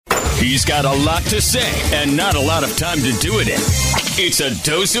He's got a lot to say and not a lot of time to do it in. It's a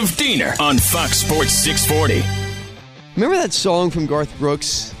dose of Diener on Fox Sports 640. Remember that song from Garth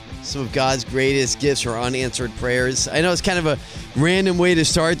Brooks? Some of God's greatest gifts are unanswered prayers. I know it's kind of a random way to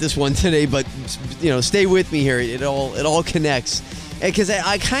start this one today, but stay with me here. It all connects. Because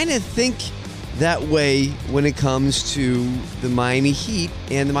I kind of think that way when it comes to the Miami Heat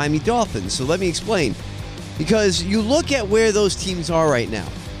and the Miami Dolphins. So let me explain. Because you look at where those teams are right now.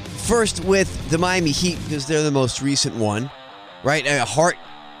 First with the Miami Heat, because they're the most recent one, right? A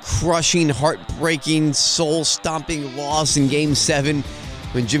heart-crushing, heartbreaking, soul-stomping loss in Game 7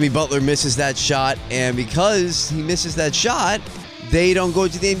 when Jimmy Butler misses that shot. And because he misses that shot, they don't go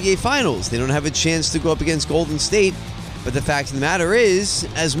to the NBA Finals. They don't have a chance to go up against Golden State. But the fact of the matter is,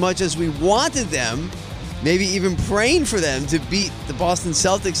 as much as we wanted them, maybe even praying for them to beat the Boston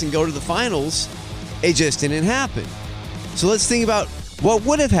Celtics and go to the Finals, it just didn't happen. So let's think about what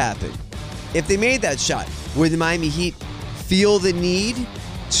would have happened if they made that shot. Would the Miami Heat feel the need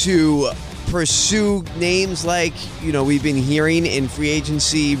to pursue names like, we've been hearing in free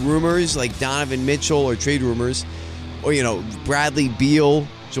agency rumors like Donovan Mitchell or trade rumors, or, Bradley Beal,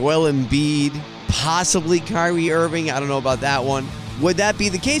 Joel Embiid, possibly Kyrie Irving? I don't know about that one. Would that be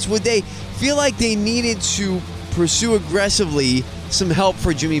the case? Would they feel like they needed to pursue aggressively some help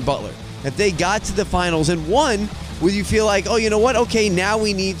for Jimmy Butler? If they got to the finals and won, would you feel like, oh, you know what? Okay, now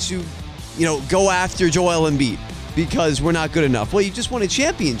we need to, go after Joel Embiid because we're not good enough. Well, you just won a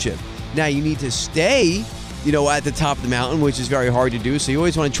championship. Now you need to stay, at the top of the mountain, which is very hard to do. So you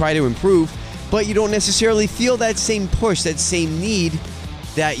always want to try to improve, but you don't necessarily feel that same push, that same need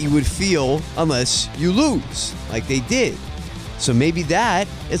that you would feel unless you lose, like they did. So maybe that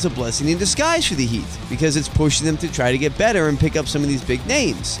is a blessing in disguise for the Heat because it's pushing them to try to get better and pick up some of these big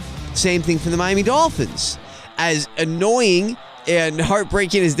names. Same thing for the Miami Dolphins. As annoying and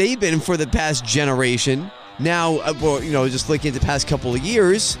heartbreaking as they've been for the past generation, now, just looking at the past couple of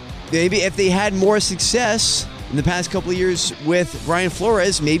years, maybe if they had more success in the past couple of years with Brian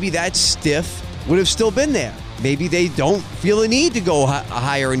Flores, maybe that stiff would have still been there. Maybe they don't feel a need to go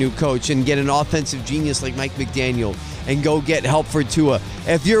hire a new coach and get an offensive genius like Mike McDaniel and go get help for Tua.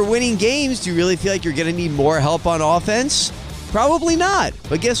 If you're winning games, do you really feel like you're going to need more help on offense? Probably not.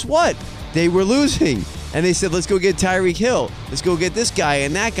 But guess what? They were losing. And they said, let's go get Tyreek Hill. Let's go get this guy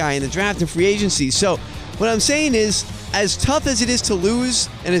and that guy in the draft and free agency. So what I'm saying is, as tough as it is to lose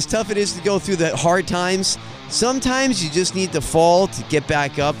and as tough it is to go through the hard times, sometimes you just need to fall to get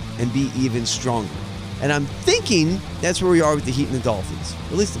back up and be even stronger. And I'm thinking that's where we are with the Heat and the Dolphins.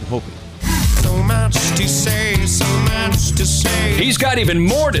 At least I'm hoping. So much to say, so much to say. He's got even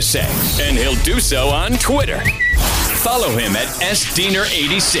more to say, and he'll do so on Twitter. Follow him at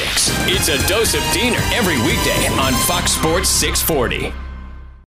SDiener86. It's a dose of Diener every weekday on Fox Sports 640.